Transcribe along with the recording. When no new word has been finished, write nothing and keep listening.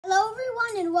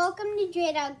everyone, and welcome to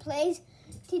J-Dog Plays.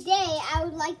 Today, I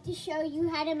would like to show you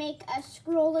how to make a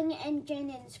scrolling engine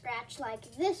in Scratch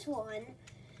like this one.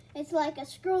 It's like a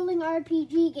scrolling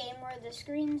RPG game where the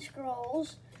screen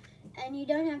scrolls and you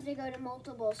don't have to go to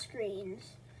multiple screens.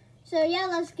 So yeah,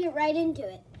 let's get right into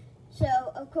it. So,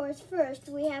 of course, first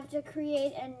we have to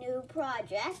create a new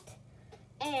project.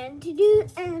 And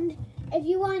if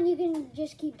you want, you can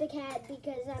just keep the cat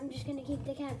because I'm just going to keep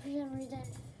the cat for some reason.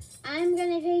 I'm going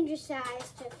to change the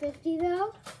size to 50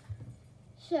 though.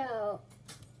 So,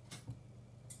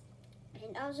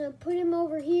 and also put him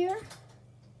over here.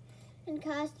 In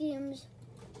costumes,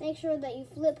 make sure that you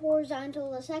flip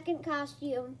horizontal the second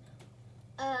costume.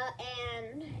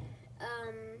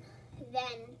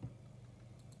 Then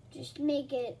just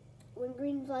make it, when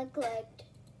green flag clicked,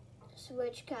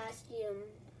 switch costume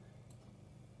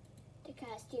to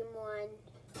costume 1.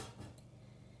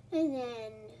 And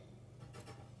then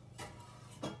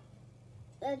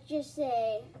let's just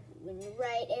say when the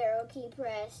right arrow key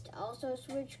pressed, also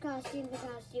switch costume to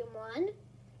costume 1.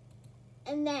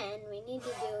 And then we need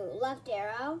to do left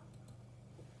arrow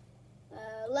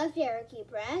key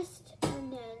pressed,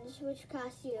 and then switch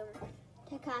costume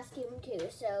to costume 2.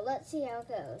 So let's see how it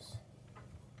goes.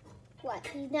 What?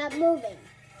 He's not moving.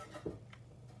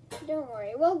 Don't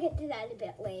worry, we'll get to that a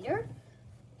bit later.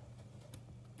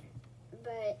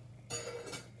 But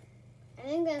I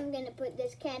think I'm going to put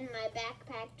this cat in my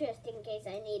backpack just in case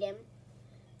I need him.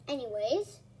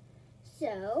 Anyways,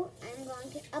 so I'm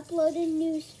going to upload a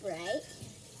new sprite,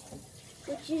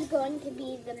 which is going to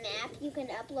be the map. You can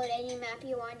upload any map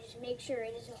you want, just make sure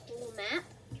it is a whole map.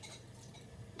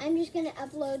 I'm just going to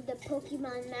upload the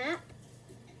Pokemon map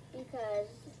because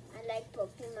I like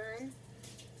Pokemon.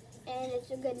 And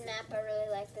it's a good map. I really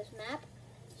like this map.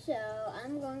 So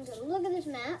I'm going to look at this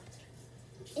map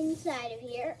inside of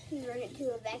here, convert it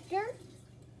to a vector,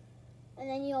 and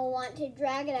then you'll want to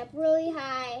drag it up really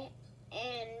high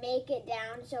and make it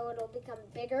down so it'll become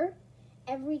bigger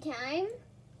every time.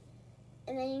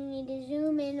 And then you need to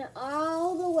zoom in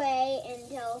all the way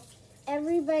until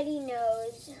everybody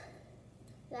knows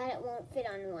that it won't fit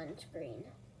on one screen.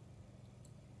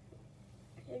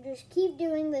 So just keep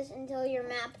doing this until your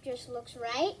map just looks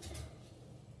right,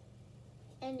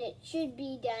 and it should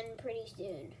be done pretty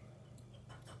soon.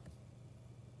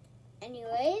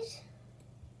 Anyways,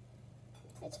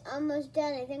 it's almost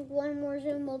done. I think one more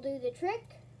zoom will do the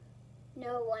trick.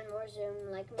 No, one more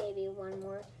zoom, like maybe one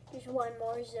more, just one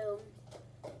more zoom.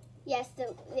 Yes,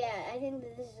 I think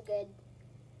that this is good.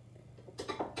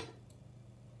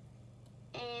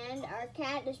 And our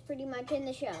cat is pretty much in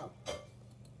the show.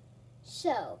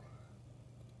 So,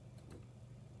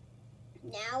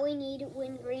 now we need,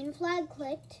 when green flag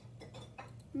clicked,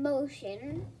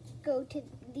 motion, go to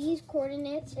these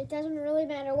coordinates. It doesn't really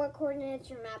matter what coordinates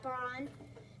your map are on.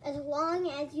 As long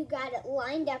as you got it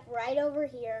lined up right over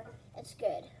here, it's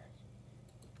good.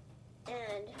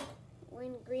 And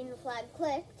when green flag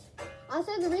clicked,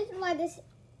 also the reason why this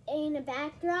ain't a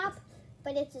backdrop,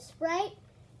 but it's a sprite,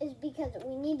 is because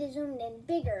we need to zoom it in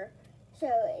bigger so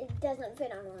it doesn't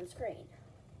fit on one screen,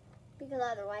 because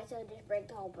otherwise it'll just break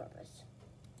the whole purpose.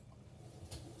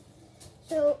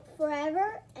 So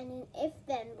forever and an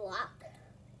if-then block,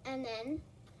 and then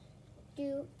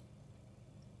do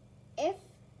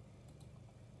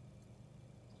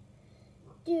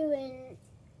an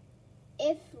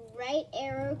if right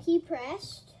arrow key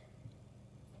pressed,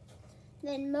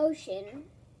 then motion,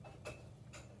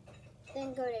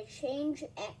 then go to change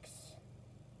X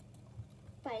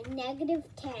by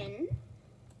 -10,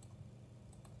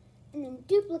 and then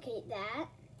duplicate that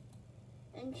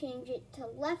and change it to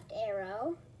left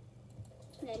arrow,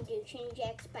 and then do change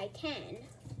X by 10,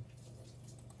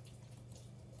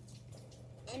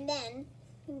 and then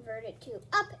convert it to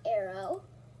up arrow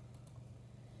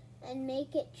and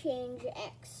make it change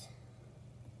X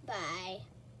by,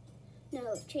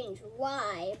 no, change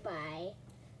Y by,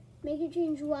 make it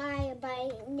change Y by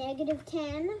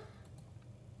 -10,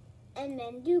 and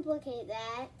then duplicate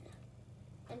that,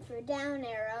 and for down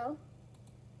arrow,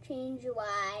 change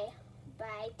Y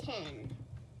by 10.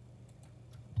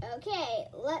 Okay,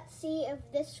 let's see if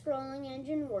this scrolling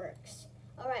engine works.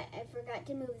 Alright, I forgot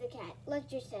to move the cat. Let's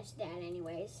just test that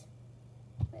anyways.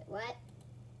 Wait, what?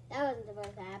 That wasn't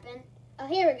supposed to happen. Oh,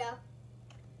 here we go.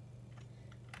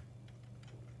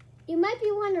 You might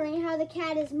be wondering how the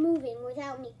cat is moving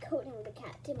without me coding the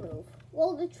cat to move.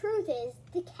 Well, the truth is,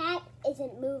 the cat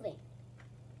isn't moving.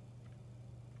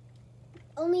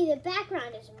 Only the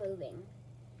background is moving.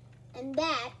 And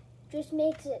that just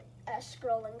makes it a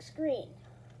scrolling screen.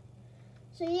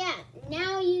 So yeah,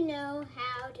 now you know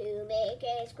how to make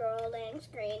a scrolling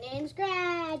screen in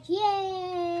Scratch.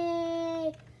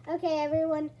 Yay! Okay,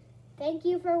 everyone, thank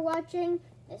you for watching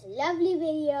this lovely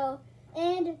video,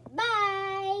 and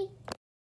bye!